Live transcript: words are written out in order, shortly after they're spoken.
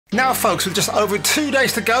Now folks, with just over 2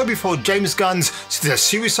 days to go before James Gunn's The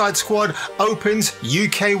Suicide Squad opens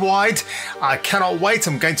UK-wide, I cannot wait.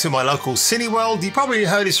 I'm going to my local Cineworld. You probably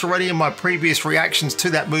heard this already in my previous reactions to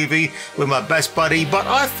that movie with my best buddy, but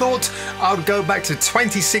I thought I would go back to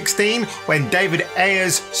 2016 when David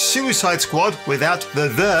Ayer's Suicide Squad, without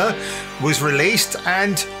the was released,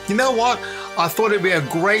 and you know what? I thought it'd be a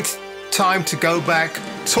great time to go back,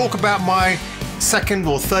 talk about my second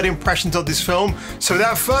or third impressions of this film. So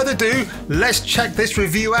without further ado, let's check this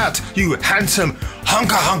review out, you handsome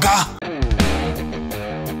hunker.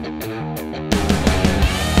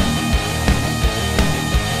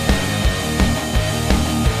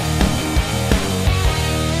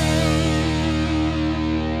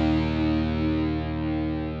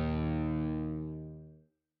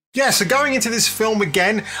 Yeah, so going into this film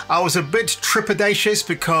again, I was a bit trepidatious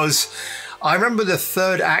because I remember the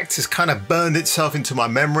third act has kind of burned itself into my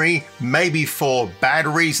memory, maybe for bad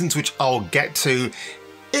reasons, which I'll get to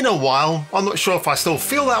in a while. I'm not sure if I still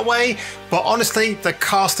feel that way, but honestly, the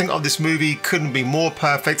casting of this movie couldn't be more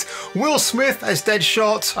perfect. Will Smith as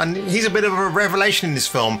Deadshot, and he's a bit of a revelation in this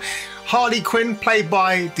film. Harley Quinn, played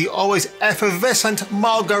by the always effervescent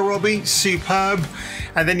Margot Robbie, superb.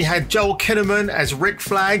 And then you had Joel Kinnaman as Rick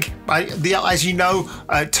Flag. As you know,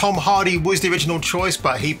 Tom Hardy was the original choice,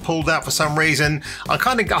 but he pulled out for some reason. I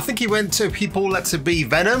think he pulled out to be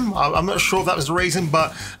Venom. I'm not sure if that was the reason,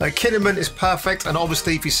 but Kinnaman is perfect. And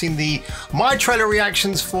obviously, if you've seen my trailer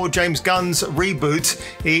reactions for James Gunn's reboot,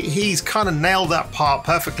 he's kind of nailed that part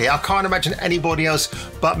perfectly. I can't imagine anybody else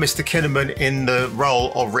but Mr. Kinnaman in the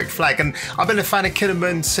role of Rick Flag. And I've been a fan of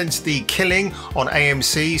Kinnaman since The Killing on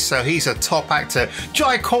AMC, so he's a top actor.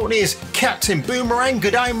 Jai Courtney is Captain Boomerang,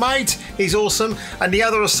 good day mate, he's awesome. And the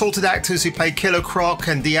other assaulted actors who play Killer Croc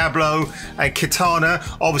and Diablo and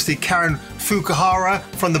Kitana, obviously Karen Fukuhara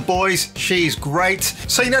from The Boys, she's great.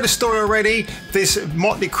 So you know the story already. This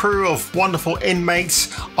motley crew of wonderful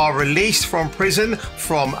inmates are released from prison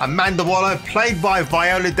from Amanda Waller, played by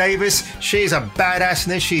Viola Davis. She is a badass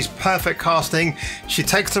in this, she's perfect casting. She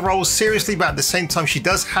takes the role seriously, but at the same time she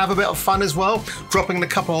does have a bit of fun as well, dropping a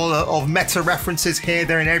couple of meta references here,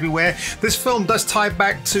 there and everywhere. This film does tie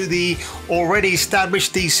back to the already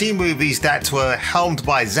established DC movies that were helmed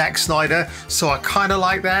by Zack Snyder, so I kind of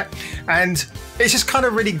like that. And it's just kind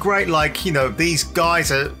of really great, like, you know, these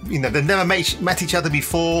guys are, you know, they've never met each other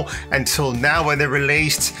before until now when they're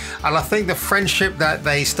released. And I think the friendship that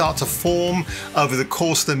they start to form over the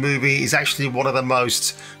course of the movie is actually one of the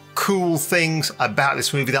most cool things about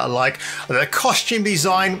this movie that I like. The costume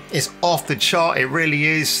design is off the chart, it really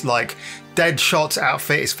is. Like, Deadshot's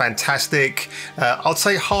outfit is fantastic. I'll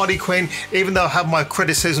say Harley Quinn, even though I have my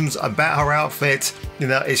criticisms about her outfit, you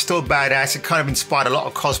know, it's still badass. It kind of inspired a lot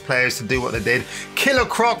of cosplayers to do what they did. Killer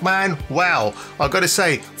Croc, man, wow. I've got to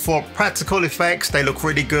say, for practical effects, they look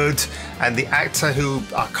really good. And the actor who,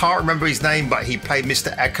 I can't remember his name, but he played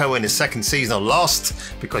Mr. Echo in the second season of Lost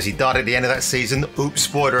because he died at the end of that season. Oops,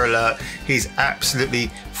 spoiler alert. He's absolutely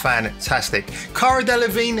fantastic. Cara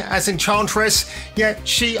Delevingne as Enchantress, yeah,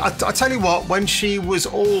 I tell you what, when she was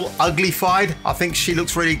all uglified, I think she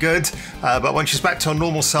looks really good, but when she's back to her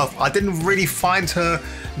normal self, I didn't really find her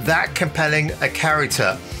that compelling a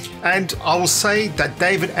character. And I will say that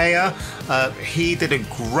David Ayer, he did a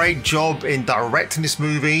great job in directing this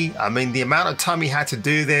movie. I mean, the amount of time he had to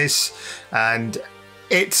do this, and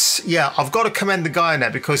yeah, I've got to commend the guy on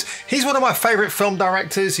that because he's one of my favorite film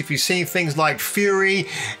directors. If you've seen things like Fury,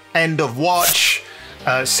 End of Watch,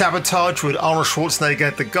 Sabotage with Arnold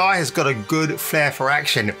Schwarzenegger, the guy has got a good flair for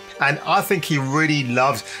action, and I think he really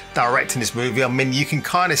loves directing this movie. I mean, you can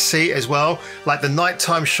kind of see it as well, like the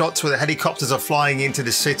nighttime shots where the helicopters are flying into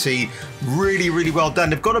the city, really well done.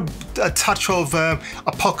 They've got a touch of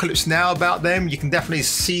Apocalypse Now about them. You can definitely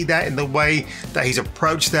see that in the way that he's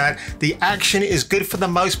approached that. The action is good for the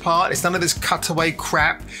most part. It's none of this cutaway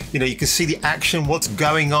crap. You know, you can see the action, what's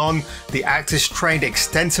going on. The actors trained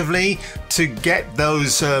extensively to get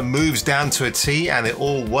those moves down to a T, and it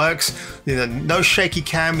all works. You know, no shaky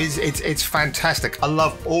cam, it's fantastic. I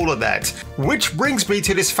love all of that. Which brings me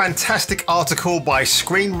to this fantastic article by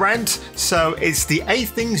Screen Rant. So it's the 8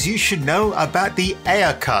 things you should know about the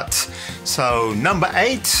Ayer cut. So number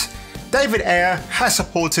 8, David Ayer has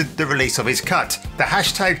supported the release of his cut. The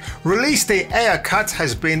hashtag Release the Ayer Cut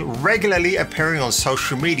has been regularly appearing on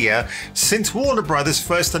social media since Warner Brothers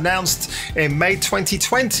first announced in May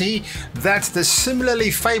 2020 that the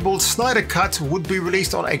similarly fabled Snyder Cut would be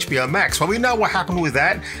released on HBO Max. Well, we know what happened with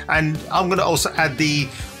that, and I'm going to also add the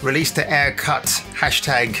Release the Ayer Cut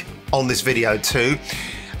hashtag on this video too.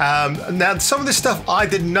 Now, some of this stuff I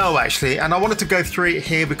didn't know actually, and I wanted to go through it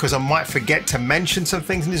here because I might forget to mention some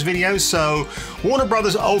things in this video. So, Warner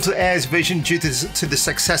Brothers altered Ayer's vision due to the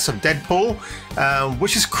success of Deadpool,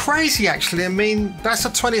 which is crazy actually. I mean, that's a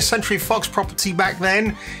 20th Century Fox property back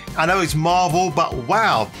then. I know it's Marvel, but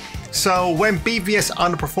wow. So when BVS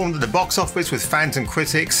underperformed at the box office with fans and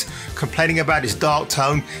critics complaining about its dark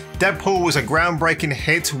tone, Deadpool was a groundbreaking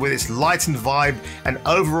hit with its lightened vibe and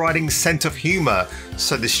overriding sense of humor.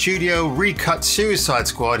 So the studio recut Suicide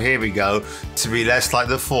Squad, here we go, to be less like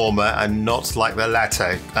the former and not like the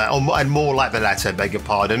latter, and more like the latter, beg your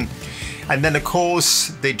pardon. And then of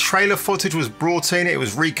course the trailer footage was brought in, it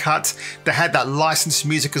was recut. They had that licensed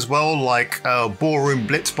music as well, like Ballroom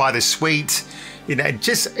Blitz by the Sweet. You know,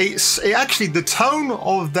 actually the tone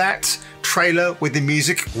of that trailer with the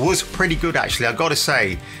music was pretty good actually, I gotta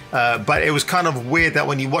say. But it was kind of weird that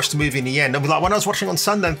when you watch the movie in the end, like when I was watching on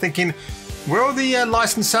Sunday, I'm thinking, where are the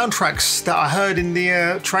licensed soundtracks that I heard in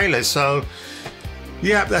the trailer? So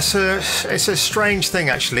yeah, it's a strange thing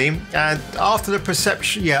actually. And after the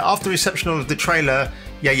reception of the trailer,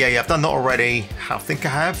 yeah, I've done that already. I think I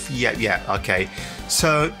have. Yeah, okay.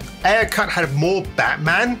 So Ayer cut had more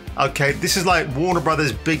Batman. Okay, this is like Warner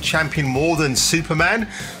Brothers' big champion more than Superman.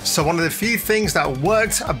 So one of the few things that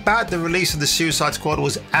worked about the release of the Suicide Squad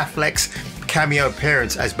was Affleck's cameo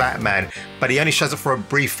appearance as Batman, but he only shows up for a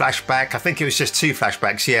brief flashback. I think it was just 2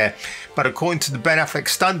 flashbacks, yeah. But according to the Ben Affleck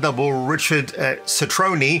stunt double Richard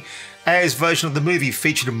Citroni, Ayer's version of the movie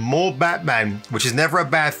featured more Batman, which is never a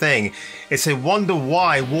bad thing. It's a wonder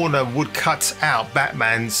why Warner would cut out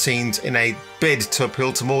Batman scenes in a bid to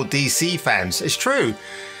appeal to more DC fans. It's true.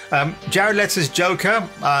 Jared Leto's Joker,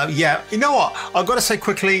 yeah, you know what, I've got to say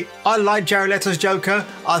quickly, I like Jared Leto's Joker.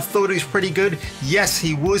 I thought it was pretty good. Yes,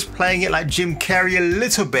 he was playing it like Jim Carrey a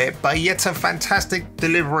little bit, but yet a fantastic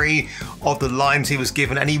delivery of the lines he was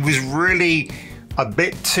given, and he was really a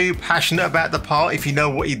bit too passionate about the part, if you know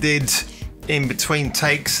what he did in between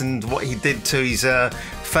takes and what he did to his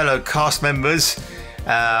fellow cast members.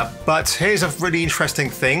 But here's a really interesting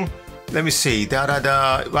thing. Let me see. Well,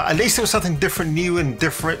 at least it was something different, new and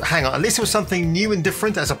different. Hang on. At least it was something new and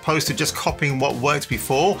different as opposed to just copying what worked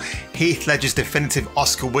before. Heath Ledger's definitive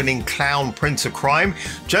Oscar-winning clown Prince of Crime.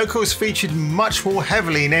 Joker was featured much more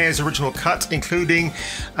heavily in Ayer's original cut, including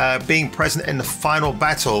being present in the final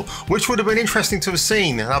battle, which would have been interesting to have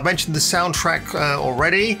seen. And I mentioned the soundtrack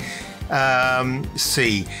already.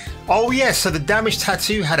 See. Oh, yes. So the damaged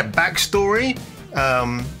tattoo had a backstory.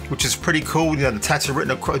 Which is pretty cool. You know, the tattoo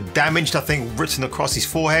damaged, I think, written across his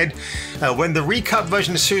forehead. When the recut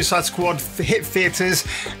version of Suicide Squad hit theaters,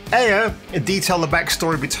 Ayer detailed the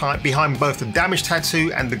backstory behind both the damaged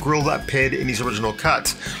tattoo and the grill that appeared in his original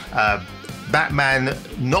cut. Batman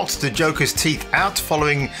knocked the Joker's teeth out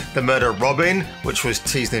following the murder of Robin, which was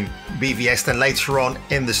teased in BVS, then later on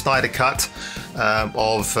in the Snyder cut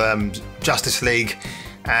of Justice League.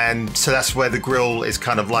 And so that's where the grill is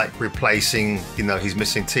kind of like replacing, you know, his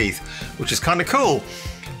missing teeth, which is kind of cool.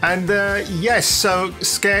 And yes, so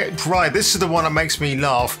scared. Right, this is the one that makes me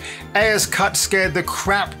laugh. Ayer's cut scared the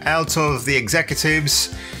crap out of the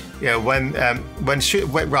executives. Yeah, when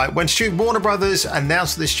Warner Brothers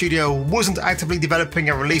announced that the studio wasn't actively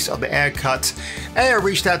developing a release of the Ayer cut, Ayer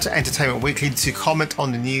reached out to Entertainment Weekly to comment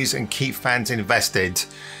on the news and keep fans invested.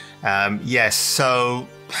 Yes, so.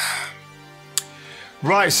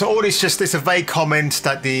 Right, so all this a vague comment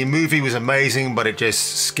that the movie was amazing, but it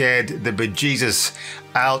just scared the bejesus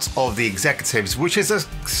out of the executives, which is a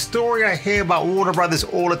story I hear about Warner Brothers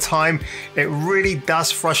all the time. It really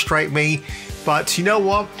does frustrate me, but you know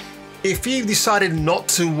what? If you've decided not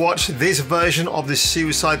to watch this version of the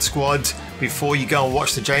Suicide Squad before you go and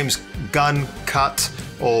watch the James Gunn cut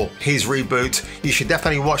or his reboot, you should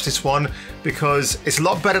definitely watch this one because it's a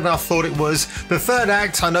lot better than I thought it was. The third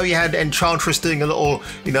act, I know you had Enchantress doing a little,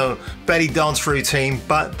 you know, belly dance routine,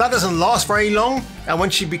 but that doesn't last very long. And when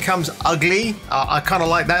she becomes ugly, I kind of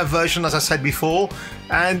like that version, as I said before.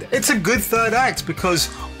 And it's a good third act because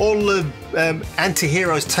all the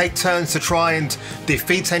anti-heroes take turns to try and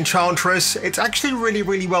defeat Enchantress. It's actually really,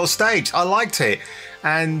 really well staged. I liked it.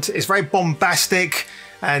 And it's very bombastic.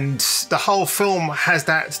 And the whole film has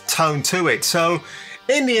that tone to it. So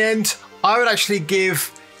in the end, I would actually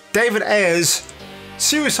give David Ayer's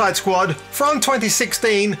Suicide Squad from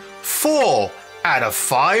 2016 4 out of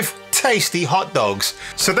 5 tasty hot dogs.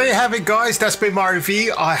 So there you have it, guys. That's been my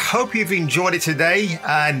review. I hope you've enjoyed it today.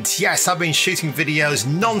 And yes, I've been shooting videos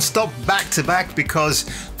non-stop back to back because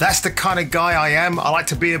that's the kind of guy I am. I like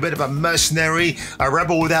to be a bit of a mercenary, a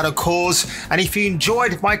rebel without a cause. And if you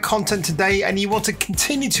enjoyed my content today and you want to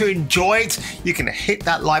continue to enjoy it, you can hit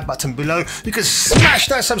that like button below. You can smash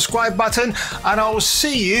that subscribe button, and I will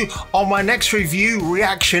see you on my next review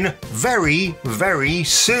reaction very, very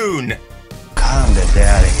soon. Kinda,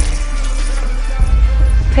 Daddy.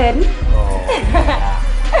 Puddin'?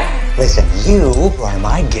 Oh. Listen, you are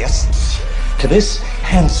my gift to this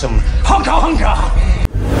handsome hunka hunka.